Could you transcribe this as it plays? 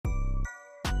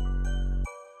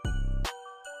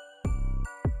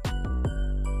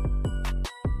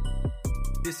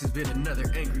This has been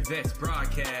another Angry Vets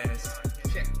broadcast.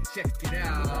 Check it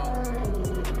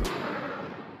out.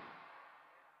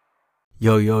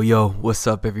 Yo, what's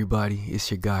up, everybody?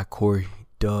 It's your guy, Corey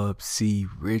Dub C.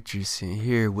 Richardson,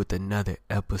 here with another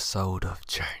episode of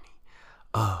Journey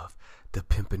of the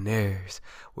Pimpionaires,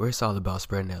 where it's all about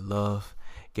spreading that love,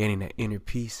 gaining that inner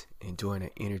peace, enjoying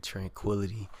that inner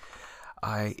tranquility.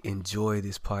 I enjoy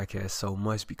this podcast so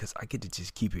much because I get to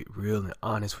just keep it real and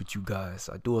honest with you guys.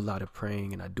 I do a lot of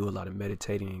praying and I do a lot of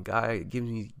meditating, and God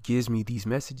gives me these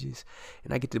messages,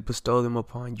 and I get to bestow them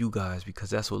upon you guys because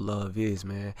that's what love is,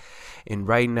 man. And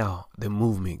right now, the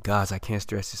movement, guys, I can't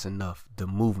stress this enough. The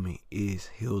movement is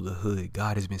Heal the Hood.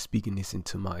 God has been speaking this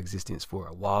into my existence for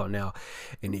a while now,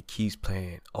 and it keeps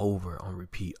playing over on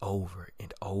repeat, over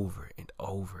and over and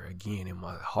over again in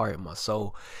my heart, my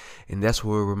soul, and that's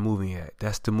where we're moving at.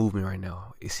 That's the movement right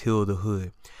now. It's Heal the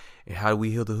Hood. And how do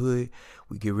we heal the hood?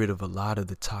 We get rid of a lot of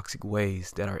the toxic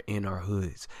ways that are in our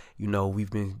hoods. You know, we've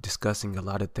been discussing a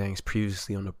lot of things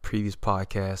previously on the previous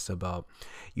podcast about,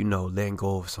 letting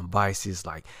go of some vices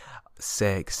like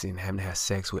sex and having to have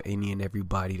sex with any and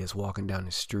everybody that's walking down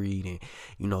the street,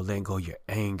 and, letting go of your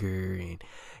anger and,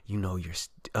 your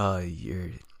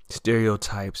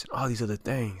stereotypes and all these other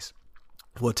things.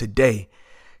 Well, today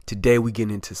we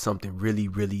get into something really,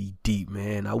 really deep,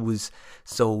 man.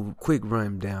 Quick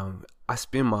rundown. I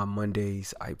spend my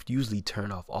Mondays, I usually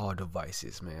turn off all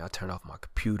devices, man. I turn off my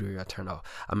computer.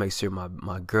 I make sure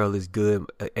my girl is good,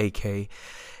 AK,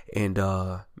 and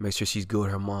make sure she's good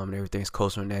with her mom and everything's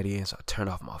close on that end. So I turn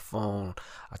off my phone,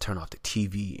 I turn off the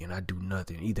TV, and I do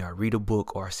nothing. Either I read a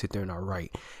book or I sit there and I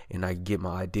write, and I get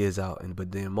my ideas out.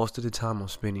 But then most of the time I'm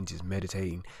spending just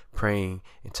meditating, praying,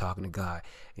 and talking to God,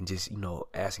 and just,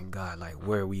 asking God, like,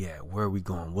 where are we at? Where are we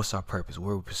going? What's our purpose?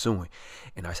 Where are we pursuing?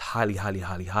 And I highly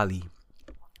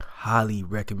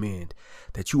recommend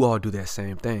that you all do that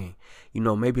same thing.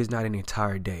 Maybe it's not an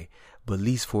entire day, but at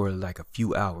least for like a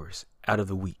few hours out of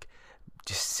the week,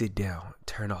 just sit down,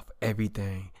 turn off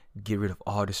everything, get rid of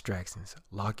all distractions,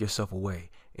 lock yourself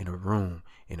away in a room,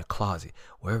 in a closet,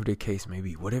 wherever the case may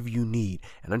be, whatever you need.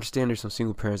 And understand there's some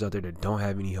single parents out there that don't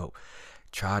have any help.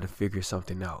 Try to figure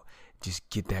something out. Just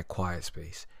get that quiet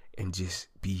space and just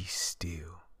be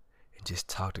still and just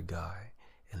talk to God.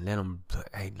 And let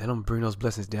him bring those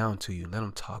blessings down to you. Let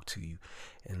him talk to you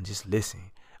and just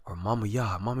listen. Or Mama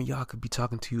Yah could be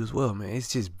talking to you as well, man.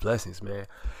 It's just blessings, man.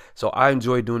 So I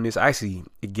enjoy doing this. Actually,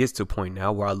 it gets to a point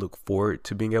now where I look forward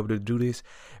to being able to do this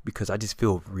because I just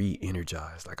feel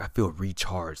re-energized. Like I feel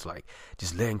recharged, like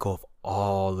just letting go of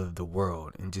all of the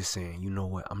world and just saying, you know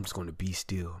what, I'm just going to be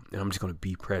still and I'm just going to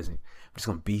be present. I'm just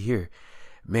going to be here.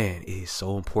 Man, it is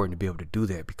so important to be able to do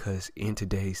that because in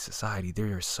today's society,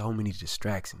 there are so many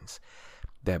distractions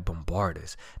that bombard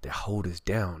us, that hold us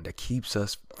down, that keeps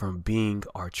us from being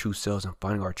our true selves and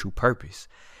finding our true purpose.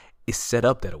 It's set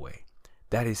up that way.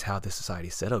 That is how the society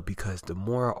is set up, because the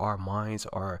more our minds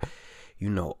are,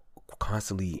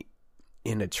 constantly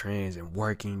in a trance and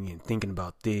working and thinking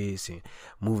about this and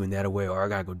moving that away, or I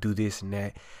gotta go do this and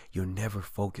that, you'll never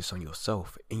focus on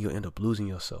yourself and you'll end up losing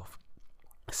yourself.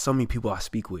 So many people I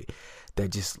speak with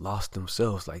that just lost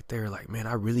themselves. Like they're like, man,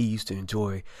 I really used to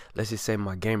enjoy, let's just say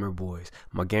my gamer boys,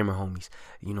 my gamer homies,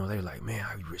 they're like, man,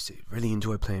 I really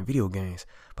enjoy playing video games,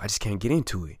 but I just can't get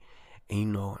into it.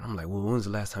 And and I'm like, well, when's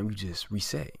the last time you just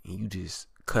reset and you just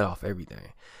cut off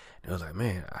everything? And I was like,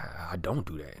 man, I don't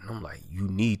do that. And I'm like, you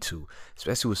need to,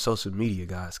 especially with social media,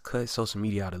 guys. Cut social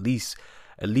media out at least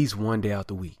one day out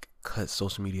the week. Cut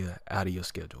social media out of your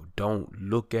schedule. Don't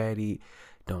look at it.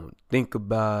 Don't think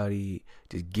about it.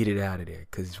 Just get it out of there.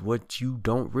 Because what you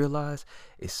don't realize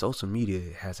is social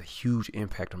media has a huge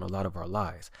impact on a lot of our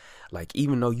lives. Like,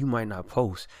 even though you might not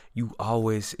post,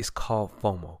 it's called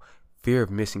FOMO, fear of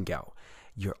missing out.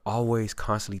 You're always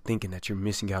constantly thinking that you're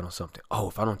missing out on something. Oh,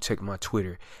 if I don't check my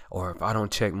Twitter or if I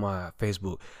don't check my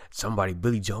Facebook,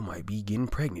 Billy Joe might be getting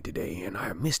pregnant today and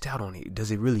I missed out on it.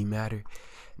 Does it really matter?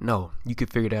 No, you can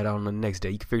figure that out on the next day.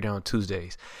 You can figure it out on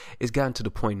Tuesdays. It's gotten to the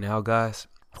point now, guys,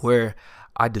 where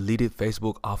I deleted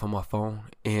Facebook off of my phone,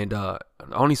 and the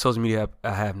only social media app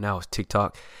I have now is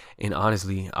TikTok. And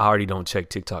honestly, I already don't check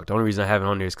TikTok. The only reason I have it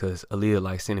on there is because Aaliyah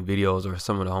likes sending videos, or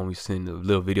some of the homies send the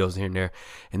little videos here and there,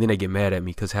 and then they get mad at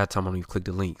me because half the time I don't even click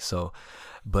the link.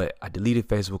 But I deleted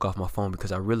Facebook off my phone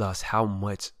because I realized how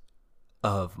much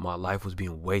of my life was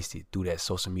being wasted through that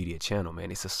social media channel,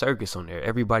 man. It's a circus on there.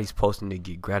 Everybody's posting to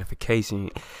get gratification.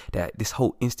 That this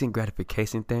whole instant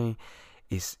gratification thing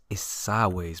is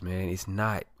sideways, man. It's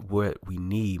not what we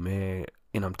need, man.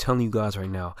 And I'm telling you guys right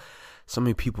now, so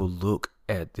many people look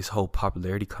at this whole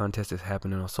popularity contest that's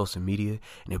happening on social media, and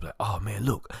they be like, oh man,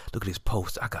 look at this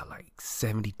post. I got like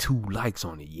 72 likes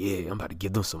on it. Yeah, I'm about to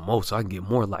give them some more so I can get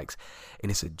more likes.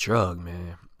 And it's a drug,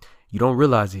 man. You don't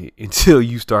realize it until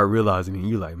you start realizing it. And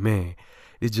you're like, man,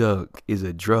 this drug is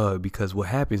a drug, because what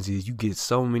happens is you get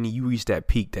so many, you reach that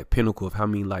peak, that pinnacle of how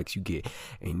many likes you get,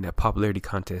 and that popularity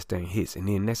contest thing hits. And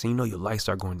then next thing you know, your likes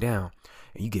start going down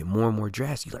and you get more and more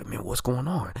drastic. You're like, man, what's going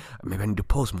on? Maybe I need to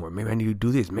post more. Maybe I need to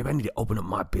do this. Maybe I need to open up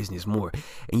my business more.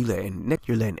 And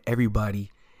you're letting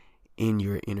everybody in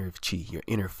your inner chi, your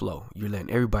inner flow. You're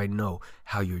letting everybody know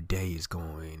how your day is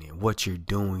going and what you're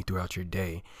doing throughout your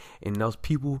day. And those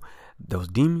people, those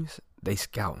demons, they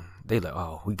scouting. They like,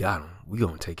 oh, we got them. We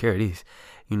gonna take care of this.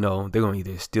 They're gonna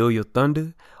either steal your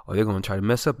thunder or they're gonna try to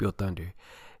mess up your thunder.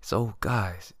 So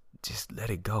guys, just let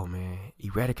it go, man.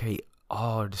 Eradicate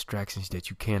all distractions that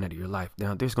you can out of your life.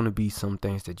 Now, there's gonna be some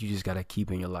things that you just gotta keep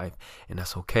in your life, and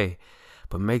that's okay.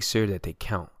 But make sure that they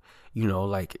count.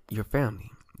 Like your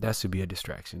family. That should be a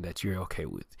distraction that you're okay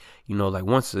with. Like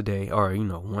once a day or,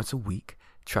 once a week,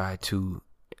 try to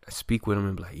speak with them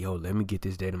and be like, yo, let me get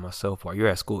this day to myself while you're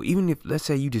at school. Even if, let's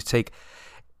say you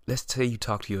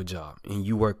talk to your job and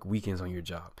you work weekends on your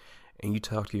job, and you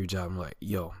talk to your job and like,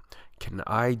 yo, can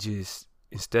I just,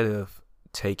 instead of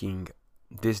taking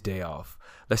this day off,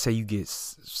 let's say you get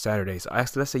Saturdays.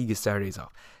 Let's say you get Saturdays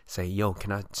off. Say, yo,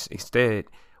 can I instead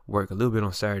work a little bit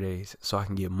on Saturdays so I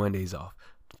can get Mondays off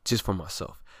just for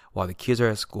myself while the kids are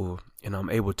at school and I'm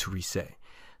able to reset.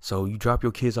 So you drop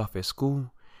your kids off at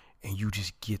school and you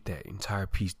just get that entire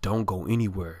piece. Don't go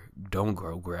anywhere. Don't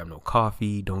go grab no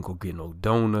coffee. Don't go get no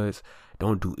donuts.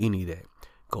 Don't do any of that.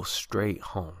 Go straight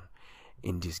home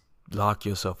and just lock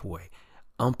yourself away.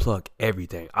 Unplug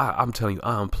everything. I'm telling you,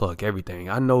 I unplug everything.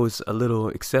 I know it's a little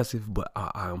excessive, but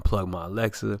I unplug my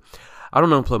Alexa. I don't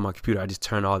unplug my computer. I just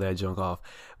turn all that junk off.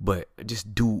 But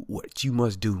just do what you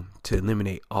must do to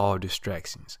eliminate all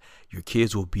distractions. Your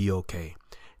kids will be okay.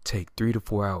 Take 3 to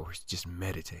 4 hours. Just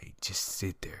meditate. Just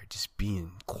sit there. Just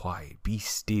being quiet. Be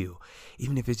still.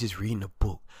 Even if it's just reading a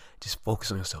book, just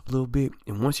focus on yourself a little bit.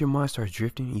 And once your mind starts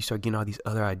drifting and you start getting all these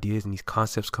other ideas and these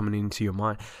concepts coming into your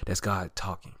mind, that's God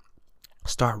talking.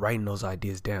 Start writing those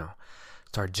ideas down.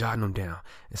 Start jotting them down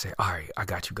and say, all right, I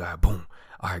got you, God. Boom.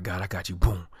 All right, God, I got you.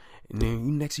 Boom. And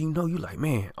then next thing you know, you're like,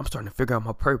 man, I'm starting to figure out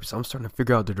my purpose. I'm starting to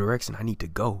figure out the direction I need to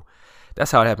go. That's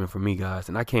how it happened for me, guys.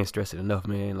 And I can't stress it enough,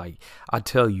 man. Like I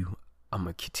tell you, I'm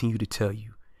going to continue to tell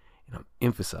you, and I'm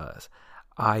emphasize,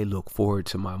 I look forward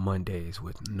to my Mondays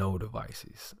with no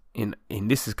devices. And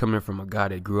this is coming from a guy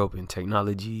that grew up in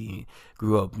technology and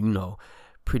grew up,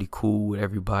 pretty cool with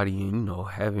everybody and,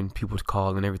 having people to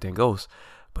call and everything else.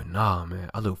 But nah, man,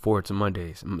 I look forward to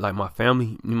Mondays. Like my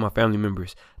family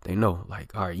members, they know,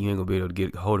 like, all right, you ain't gonna be able to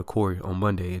get a hold of Corey on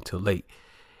Monday until late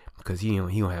because he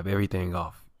gonna have everything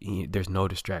off. There's no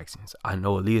distractions. I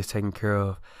know Aaliyah's taken care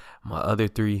of. My other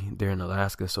 3, they're in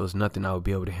Alaska, so it's nothing I would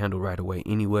be able to handle right away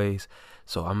anyways.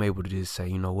 So I'm able to just say,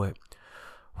 you know what,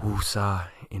 woosah,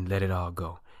 and let it all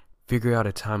go. Figure out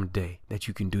a time of day that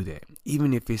you can do that.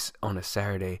 Even if it's on a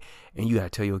Saturday and you gotta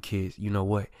tell your kids, you know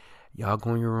what, y'all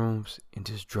go in your rooms and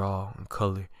just draw and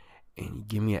color and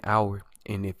give me an hour.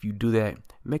 And if you do that,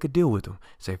 make a deal with them.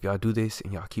 Say, if y'all do this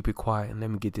and y'all keep it quiet and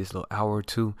let me get this little hour or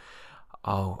 2,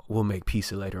 we'll make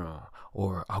pizza later on.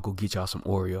 Or I'll go get y'all some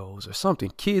Oreos or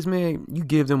something. Kids, man, you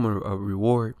give them a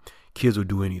reward, kids will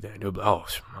do anything. They'll be like, oh,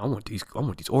 I want these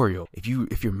Oreos.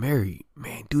 If you're married,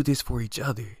 man, do this for each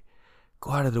other.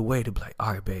 Go out of the way to be like,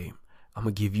 all right, babe, I'm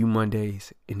going to give you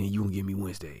Mondays and then you going to give me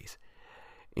Wednesdays.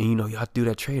 And, y'all do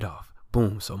that trade-off.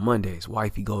 Boom. So Mondays,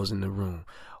 wifey goes in the room.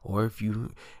 Or if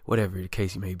you, whatever the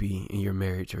case may be in your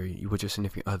marriage or you with your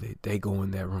significant other, they go in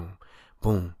that room.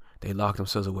 Boom. They lock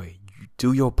themselves away. You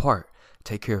do your part.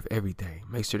 Take care of everything.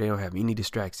 Make sure they don't have any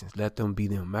distractions. Let them be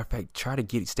them. Matter of fact, try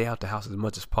to stay out the house as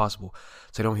much as possible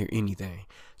so they don't hear anything.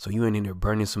 So you ain't in there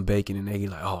burning some bacon and they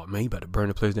get like, oh man, you better burn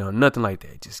the place down. Nothing like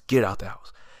that. Just get out the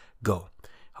house. Go.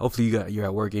 Hopefully you're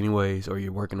at work anyways or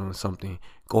you're working on something.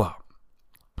 Go out.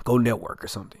 Go network or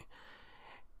something.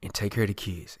 And take care of the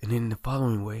kids. And then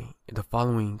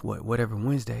whatever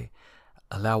Wednesday,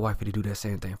 allow wifey to do that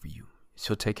same thing for you.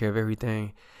 She'll take care of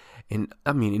everything. And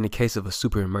I mean, in the case of a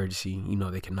super emergency,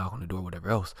 they can knock on the door, whatever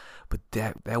else. But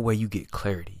that way you get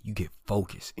clarity, you get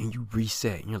focus, and you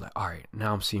reset. And you're like, all right,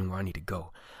 now I'm seeing where I need to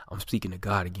go. I'm speaking to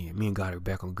God again. Me and God are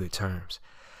back on good terms.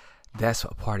 That's a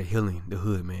part of healing the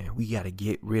hood, man. We got to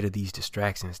get rid of these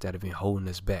distractions that have been holding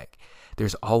us back.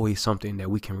 There's always something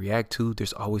that we can react to.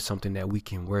 There's always something that we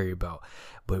can worry about.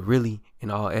 But really,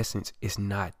 in all essence, it's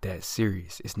not that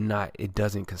serious. It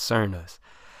doesn't concern us.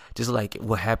 Just like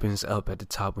what happens up at the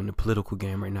top in the political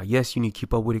game right now. Yes, you need to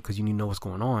keep up with it because you need to know what's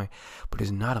going on, but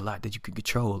there's not a lot that you can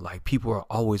control. Like, people are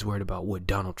always worried about what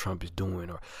Donald Trump is doing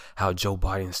or how Joe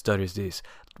Biden stutters this.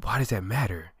 Why does that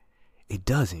matter? It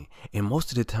doesn't. And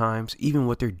most of the times, even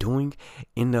what they're doing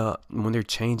when they're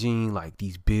changing like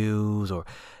these bills or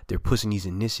they're pushing these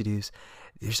initiatives,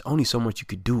 there's only so much you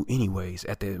could do anyways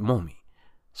at that moment.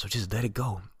 So just let it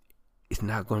go. It's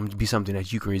not going to be something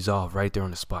that you can resolve right there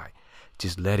on the spot.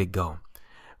 Just let it go.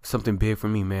 Something big for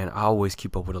me, man. I always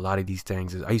keep up with a lot of these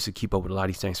things. I used to keep up with a lot of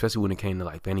these things, especially when it came to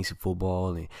like fantasy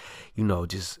football and,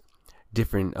 just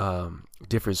different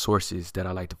sources that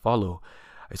I like to follow.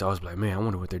 It's always like, man, I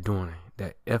wonder what they're doing.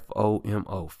 That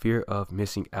FOMO, fear of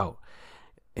missing out.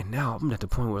 And now I'm at the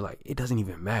point where like, it doesn't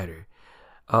even matter.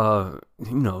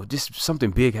 Just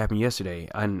something big happened yesterday.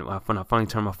 When I finally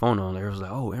turned my phone on, it was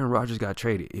like, oh, Aaron Rodgers got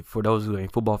traded. For those who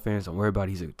ain't football fans, don't worry about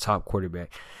it. He's a top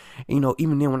quarterback. And,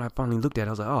 even then when I finally looked at it, I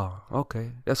was like, oh,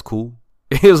 okay, that's cool.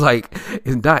 It was like,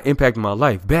 it's not impacting my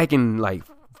life. Back in like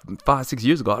 5-6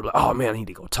 years ago, I was like, oh man, I need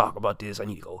to go talk about this. I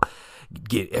need to go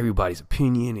get everybody's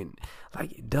opinion. And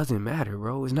like, it doesn't matter,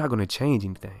 bro. It's not going to change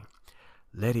anything.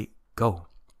 Let it go.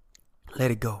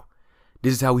 Let it go.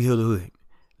 This is how we heal the hood.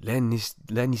 Letting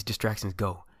these distractions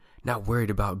go. Not worried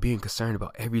about being concerned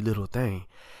about every little thing.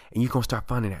 And you're going to start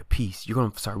finding that peace. You're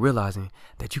going to start realizing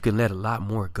that you can let a lot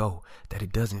more go. That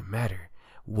it doesn't matter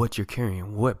what you're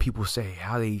carrying, what people say,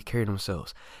 how they carry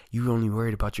themselves. You're only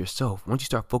worried about yourself. Once you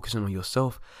start focusing on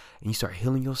yourself and you start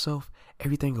healing yourself,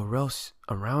 everything else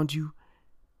around you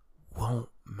won't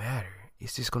matter.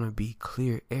 It's just going to be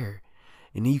clear air.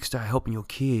 And then you can start helping your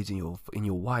kids and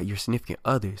your significant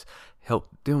others, help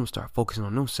them start focusing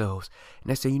on themselves. And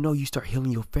that's how you start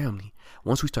healing your family.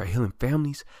 Once we start healing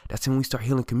families, that's when we start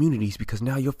healing communities, because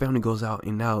now your family goes out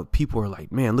and now people are like,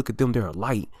 man, look at them, they're a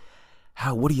light.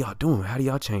 What are y'all doing? How do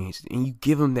y'all change? And you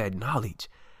give them that knowledge.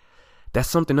 That's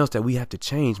something else that we have to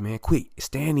change, man. Quit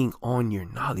standing on your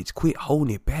knowledge. Quit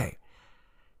holding it back.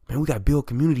 Man, we got to build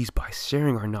communities by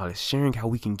sharing our knowledge, sharing how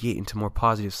we can get into more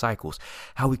positive cycles,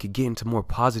 how we could get into more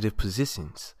positive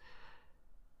positions.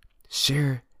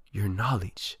 Share your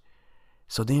knowledge.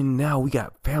 So then now we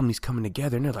got families coming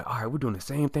together and they're like, all right, we're doing the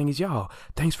same thing as y'all.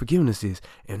 Thanks for giving us this.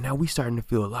 And now we starting to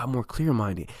feel a lot more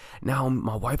clear-minded. Now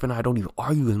my wife and I don't even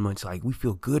argue as much. Like, we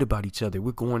feel good about each other.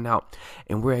 We're going out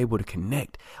and we're able to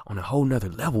connect on a whole nother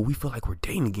level. We feel like we're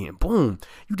dating again. Boom.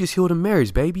 You just healed a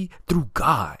marriage, baby, through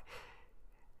God.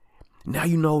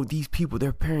 Now these people,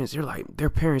 their parents, and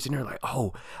they're like,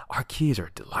 oh, our kids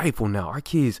are delightful now. Our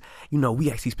kids,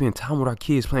 we actually spend time with our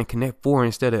kids playing Connect 4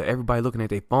 instead of everybody looking at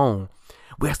their phone.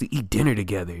 We actually eat dinner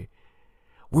together.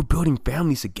 We're building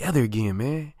families together again,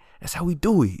 man. That's how we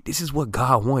do it. This is what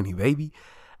God wanted, baby.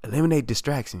 Eliminate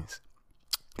distractions.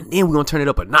 And then we're going to turn it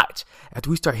up a notch. After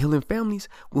we start healing families,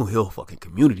 we'll heal fucking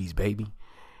communities, baby.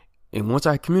 And once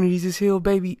our communities is healed,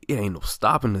 baby, it ain't no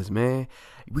stopping us, man.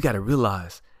 We got to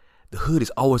realize the hood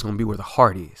is always going to be where the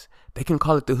heart is. They can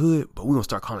call it the hood, but we're going to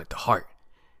start calling it the heart.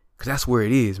 Because that's where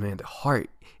it is, man. The heart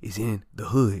is in the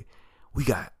hood. We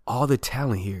got all the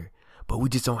talent here, but we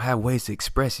just don't have ways to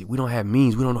express it. We don't have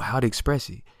means. We don't know how to express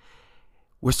it.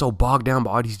 We're so bogged down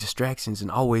by all these distractions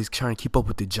and always trying to keep up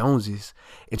with the Joneses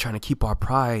and trying to keep our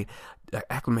pride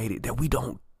acclimated that we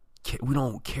don't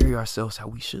carry ourselves how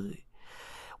we should.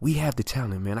 We have the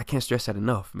talent, man. I can't stress that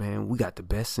enough, man. We got the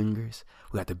best singers.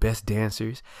 We got the best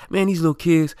dancers. Man, these little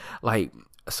kids,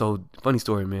 so funny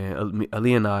story, man.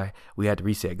 Ali and I, we had to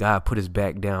reset. God put us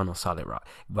back down on solid rock.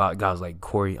 God was like,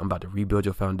 Corey, I'm about to rebuild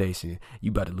your foundation.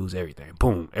 You about to lose everything.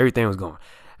 Boom. Everything was gone.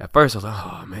 At first, I was like,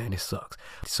 oh, man, this sucks.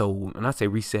 So when I say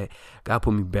reset, God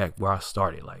put me back where I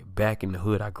started, like back in the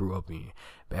hood I grew up in,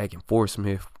 back in Fort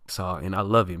Smith. And I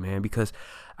love it, man, because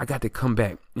I got to come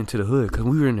back into the hood because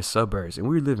we were in the suburbs and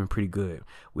we were living pretty good.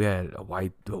 We had a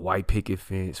white picket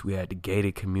fence. We had the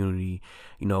gated community.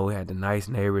 We had the nice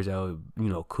neighbors that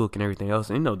would, cook and everything else.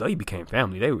 And, they became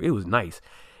family. It was nice.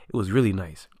 It was really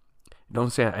nice.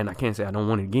 And I can't say I don't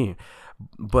want it again,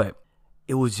 but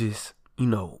it was just,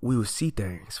 we would see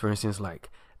things, for instance, like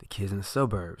the kids in the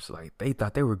suburbs, like they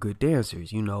thought they were good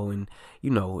dancers, and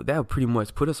that would pretty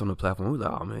much put us on the platform. We were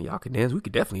like, oh man, y'all can dance. We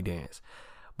could definitely dance.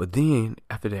 But then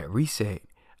after that reset,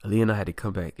 Ali and I had to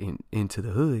come back into the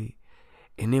hood,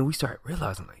 and then we started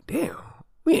realizing, like, damn,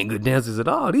 we ain't good dancers at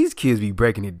all. These kids be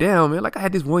breaking it down, man. Like, I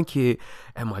had this one kid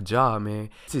at my job, man.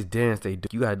 It's this dance they do.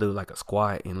 You gotta do like a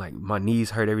squat, and like my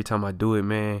knees hurt every time I do it,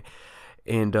 man.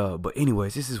 And but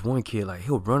anyways, this is one kid, like,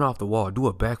 he'll run off the wall, do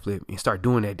a backflip, and start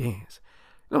doing that dance.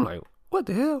 And I'm like, what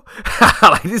the hell?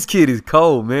 Like, this kid is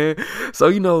cold, man.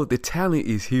 So, the talent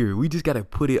is here. We just got to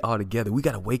put it all together. We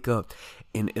got to wake up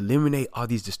and eliminate all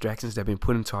these distractions that have been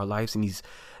put into our lives, and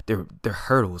they're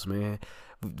hurdles, man.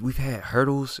 We've had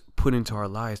hurdles put into our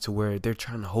lives to where they're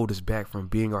trying to hold us back from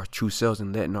being our true selves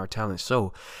and letting our talent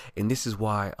show. And this is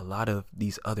why a lot of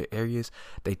these other areas,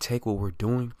 they take what we're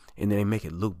doing and then they make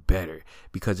it look better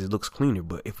because it looks cleaner.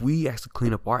 But if we actually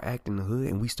clean up our act in the hood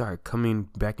and we start coming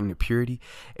back into purity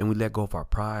and we let go of our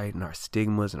pride and our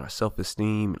stigmas and our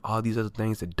self-esteem and all these other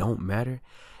things that don't matter,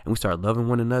 and we start loving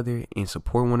one another and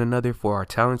supporting one another for our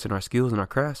talents and our skills and our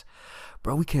crafts,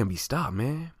 bro, we can't be stopped,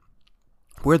 man.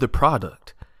 We're the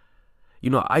product.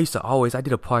 I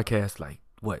did a podcast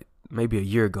maybe a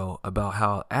year ago about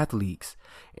how athletes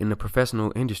in the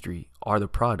professional industry are the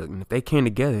product. And if they came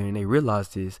together and they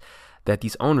realized this, that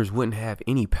these owners wouldn't have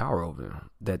any power over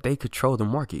them, that they control the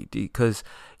market. Because,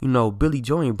 Billy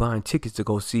Joe ain't buying tickets to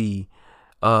go see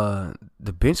the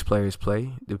bench players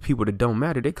play. The people that don't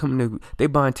matter, they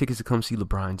buying tickets to come see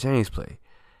LeBron James play.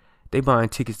 They buying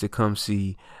tickets to come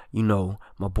see,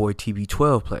 my boy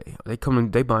TB12 play.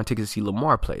 They buying tickets to see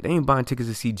Lamar play. They ain't buying tickets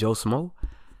to see Joe Smo.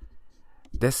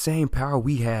 That same power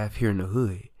we have here in the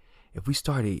hood, if we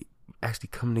started actually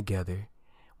coming together,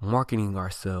 marketing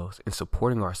ourselves and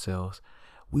supporting ourselves,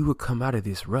 we would come out of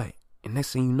this rut. And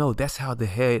next thing you know, that's how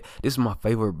this is my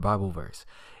favorite Bible verse,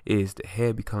 is the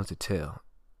head becomes the tail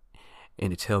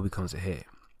and the tail becomes the head.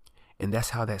 And that's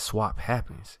how that swap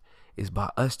happens, is by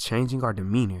us changing our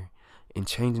demeanor and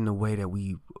changing the way that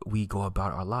we go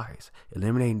about our lives,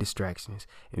 eliminating distractions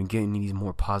and getting these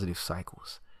more positive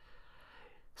cycles.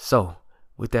 So,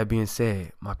 with that being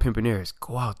said, my pimpinaires,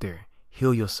 go out there,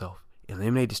 heal yourself,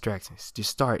 eliminate distractions. Just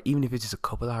start, even if it's just a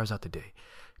couple hours out the day.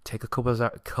 Take a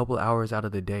couple hours out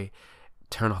of the day,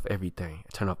 turn off everything,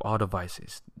 turn off all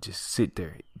devices. Just sit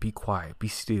there, be quiet, be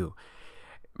still.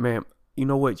 Man, you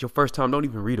know what? Your first time, don't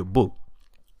even read a book.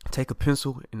 Take a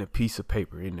pencil and a piece of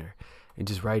paper in there and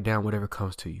just write down whatever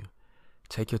comes to you.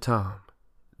 Take your time.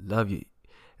 Love you.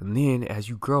 And then as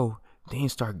you grow, then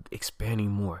start expanding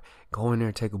more. Go in there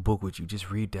and take a book with you.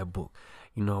 Just read that book.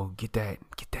 Get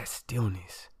that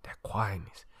stillness, that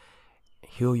quietness.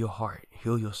 Heal your heart,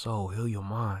 heal your soul, heal your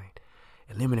mind.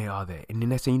 Eliminate all that. And then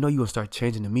next thing you know, you're going to start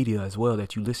changing the media as well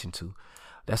that you listen to.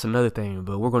 That's another thing,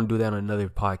 but we're going to do that on another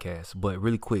podcast. But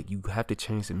really quick, you have to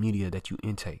change the media that you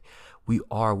intake. We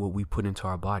are what we put into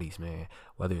our bodies, man.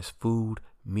 Whether it's food,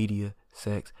 media,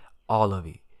 sex, all of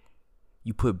it.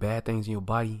 You put bad things in your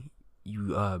body,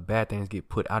 bad things get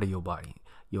put out of your body.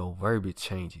 Your verbiage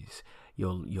changes.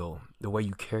 The way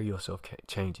you carry yourself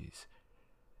changes.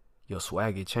 Your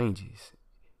swagger changes.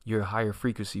 You're a higher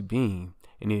frequency being,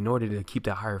 and in order to keep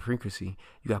that higher frequency,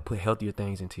 you got to put healthier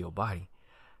things into your body.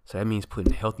 So that means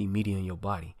putting healthy media in your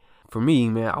body. For me,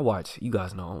 man, you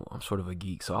guys know I'm sort of a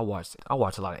geek, so I watch a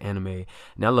lot of anime,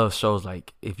 and I love shows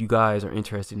like, if you guys are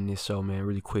interested in this show, man,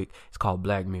 really quick, it's called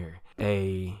Black Mirror,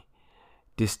 a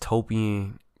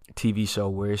dystopian TV show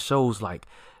where it shows like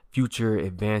future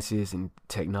advances in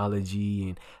technology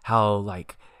and how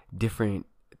like different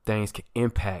things can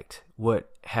impact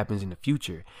what happens in the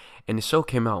future. And the show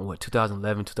came out in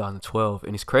 2011, 2012,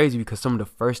 and it's crazy because some of the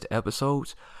first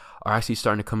episodes are actually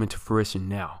starting to come into fruition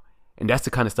now. And that's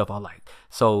the kind of stuff I like.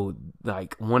 So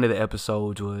like one of the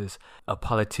episodes was a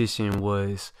politician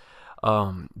was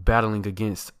battling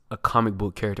against a comic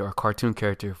book character or a cartoon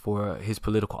character for his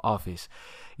political office,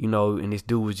 and this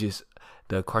dude was just,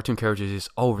 the cartoon character is just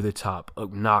over the top,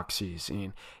 obnoxious,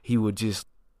 and he would just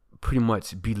pretty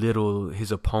much belittle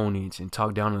his opponents and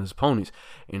talk down on his opponents.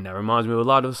 And that reminds me of a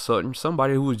lot of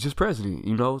somebody who was just president,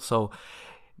 so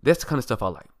that's the kind of stuff I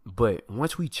like. But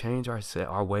once we change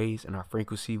our ways and our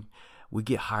frequency, we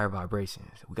get higher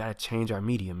vibrations. We got to change our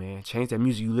media, man. Change that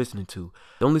music you listening to.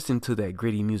 Don't listen to that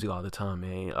gritty music all the time,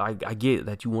 man. I get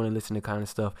that you want to listen to kind of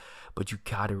stuff, but you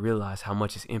got to realize how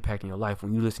much it's impacting your life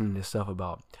when you listening to stuff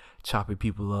about chopping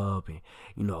people up and,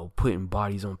 putting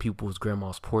bodies on people's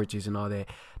grandma's porches and all that.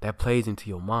 That plays into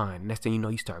your mind. Next thing you know,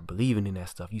 you start believing in that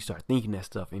stuff. You start thinking that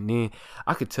stuff. And then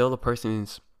I could tell a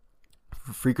person's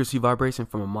frequency vibration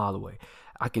from a mile away.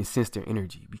 I can sense their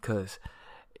energy because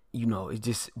it's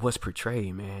just what's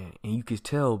portrayed, man. And you can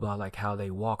tell by like how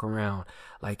they walk around.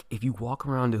 Like if you walk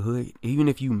around the hood, even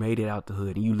if you made it out the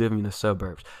hood and you live in the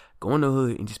suburbs, go in the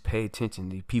hood and just pay attention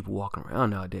to people walking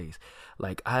around nowadays.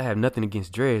 Like I have nothing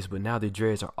against dreads, but now the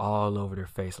dreads are all over their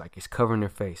face. Like it's covering their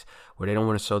face where they don't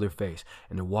want to show their face.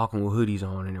 And they're walking with hoodies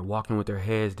on and they're walking with their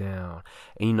heads down.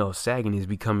 And sagging is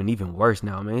becoming even worse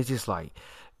now, man. It's just like,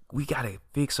 we got to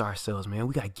fix ourselves, man.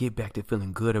 We got to get back to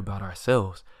feeling good about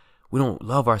ourselves. We don't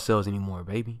love ourselves anymore,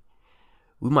 baby.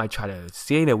 We might try to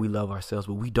say that we love ourselves,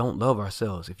 but we don't love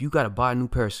ourselves. If you got to buy a new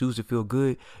pair of shoes to feel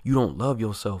good, you don't love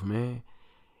yourself, man.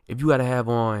 If you got to have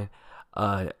on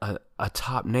a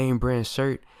top name brand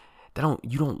shirt,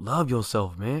 you don't love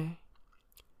yourself, man.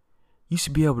 You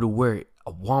should be able to wear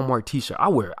a Walmart t-shirt. I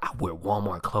wear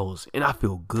Walmart clothes and I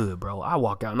feel good, bro. I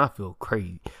walk out and I feel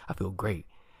crazy. I feel great.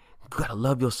 You got to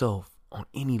love yourself on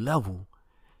any level.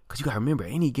 Because you got to remember,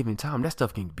 at any given time, that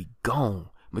stuff can be gone.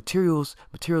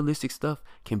 Materialistic stuff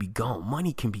can be gone.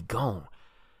 Money can be gone.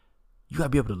 You got to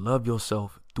be able to love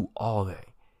yourself through all that.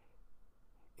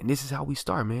 And this is how we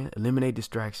start, man. Eliminate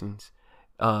distractions.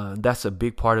 That's a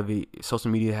big part of it.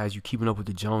 Social media has you keeping up with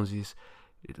the Joneses.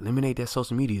 Eliminate that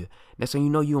social media. That's when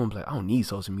you know you don't be like, I don't need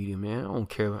social media, man. I don't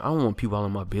care. I don't want people all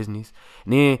in my business.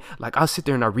 And then, like, I'll sit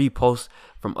there and I read posts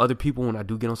from other people when I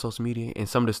do get on social media, and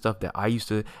some of the stuff that I used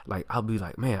to, like, I'll be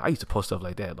like, man, I used to post stuff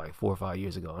like that like 4 or 5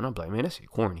 years ago. And I'm like, man, that shit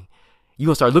corny. You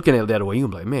gonna start looking at it that way. You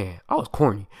gonna be like, man, I was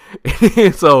corny.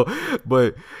 So,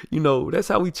 but, you know, that's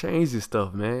how we change this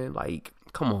stuff, man. Like,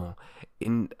 come on.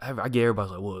 And I get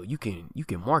everybody's like, well, you can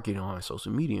market on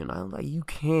social media. And I'm like, you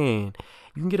can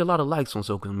get a lot of likes on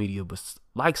social media, but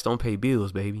likes don't pay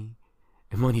bills, baby.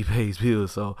 And money pays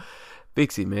bills. So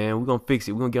fix it, man. We're going to fix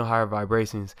it. We're going to get on higher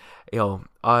vibrations. Yo,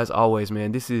 as always,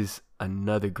 man, this is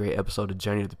another great episode of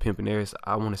Journey of the Pimpinaires.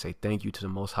 I want to say thank you to the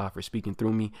Most High for speaking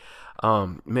through me.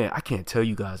 Man, I can't tell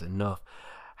you guys enough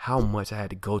how much I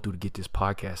had to go through to get this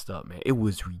podcast up, man. It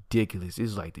was ridiculous. It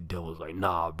was like the devil was like,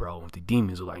 nah, bro. The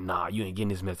demons were like, nah, you ain't getting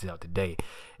this message out today.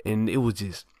 And it was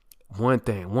just one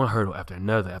hurdle after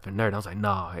another. I was like,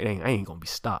 nah, I ain't gonna be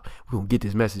stopped. We're gonna get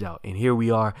this message out. And here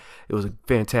we are. It was a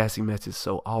fantastic message.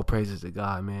 So all praises to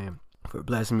God, man, for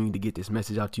blessing me to get this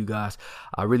message out to you guys.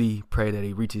 I really pray that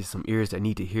it reaches some ears that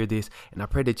need to hear this. And I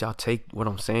pray that y'all take what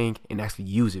I'm saying and actually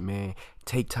use it, man.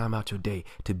 Take time out your day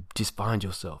to just find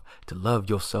yourself, to love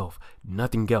yourself.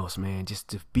 Nothing else, man. Just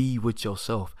to be with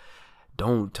yourself.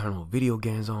 Don't turn no video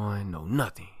games on, no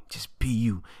nothing. Just be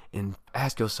you and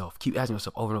ask yourself, keep asking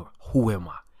yourself over and over, who am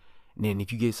I? And then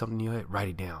if you get something in your head, write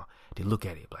it down. Then look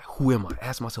at it, like, who am I?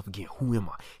 Ask myself again, who am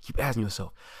I? Keep asking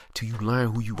yourself till you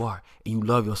learn who you are and you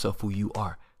love yourself who you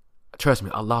are. Trust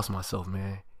me, I lost myself,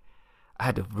 man. I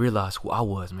had to realize who I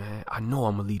was, man. I know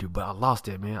I'm a leader, but I lost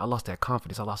that, man. I lost that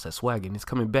confidence. I lost that swag, and it's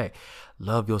coming back.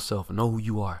 Love yourself. Know who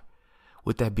you are.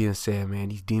 With that being said, man,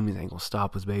 these demons ain't gonna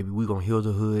stop us, baby. We're gonna heal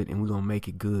the hood and we're gonna make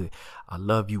it good. I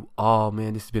love you all,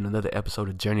 man. This has been another episode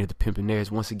of Journey of the Pimpinaires.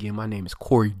 Once again, my name is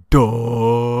Corey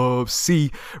Dub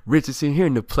C. Richardson, here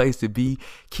in the place to be,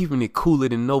 keeping it cooler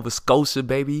than Nova Scotia,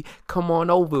 baby. Come on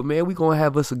over, man. We're gonna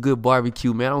have us a good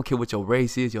barbecue, man. I don't care what your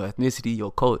race is, your ethnicity,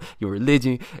 your cult, your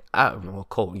religion. I don't know,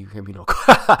 cult. You can't be no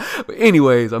cult. But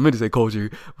anyways, I meant to say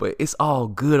culture, but it's all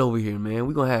good over here, man.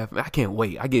 We're gonna have, I can't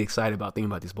wait. I get excited about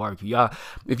thinking about this barbecue. Y'all,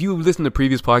 if you listen to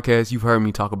previous podcasts, you've heard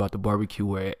me talk about the barbecue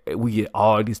where we get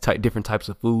all these different types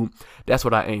of food. That's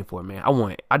what I aim for, man.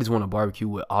 I just want a barbecue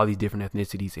with all these different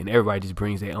ethnicities and everybody just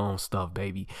brings their own stuff,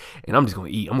 baby. And I'm just gonna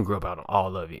eat. I'm gonna grow up out on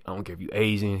all of it. I don't care if you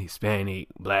Asian, Hispanic,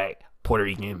 Black, Puerto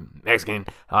Rican, Mexican,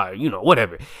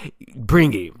 whatever.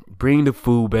 Bring it. Bring the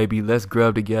food, baby. Let's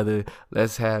grub together.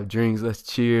 Let's have drinks. Let's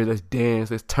cheer. Let's dance.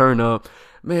 Let's turn up.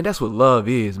 Man, that's what love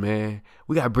is, man.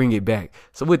 We got to bring it back.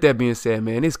 So with that being said,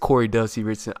 man, it's Corey Dub C.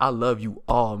 Richardson. I love you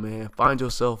all, man. Find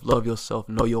yourself, love yourself,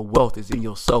 know your wealth is in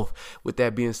yourself. With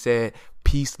that being said,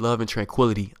 peace, love, and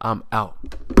tranquility. I'm out.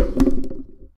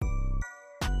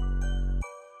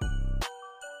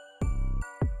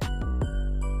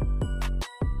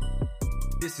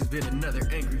 This has been another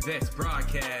Angry Vets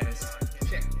broadcast.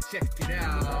 Check it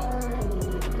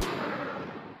out.